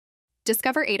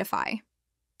Discover Aidify,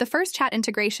 the first chat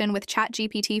integration with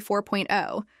ChatGPT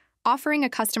 4.0, offering a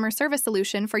customer service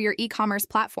solution for your e-commerce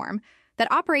platform that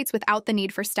operates without the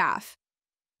need for staff.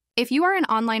 If you are an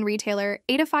online retailer,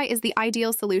 Aidify is the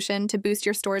ideal solution to boost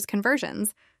your store's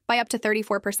conversions by up to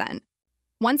 34%.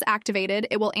 Once activated,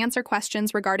 it will answer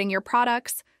questions regarding your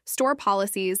products, store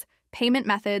policies, payment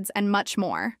methods, and much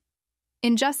more.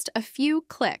 In just a few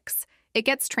clicks, it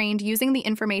gets trained using the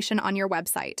information on your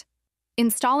website.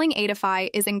 Installing Aidify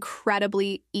is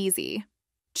incredibly easy.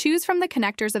 Choose from the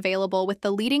connectors available with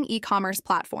the leading e-commerce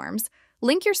platforms,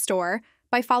 link your store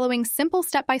by following simple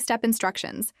step-by-step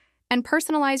instructions, and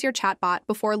personalize your chatbot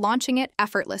before launching it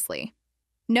effortlessly.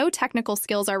 No technical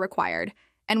skills are required,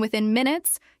 and within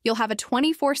minutes, you'll have a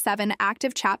 24/7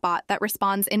 active chatbot that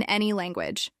responds in any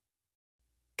language.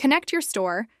 Connect your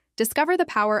store, discover the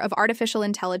power of artificial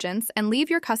intelligence, and leave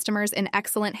your customers in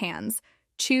excellent hands.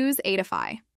 Choose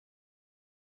Aidify.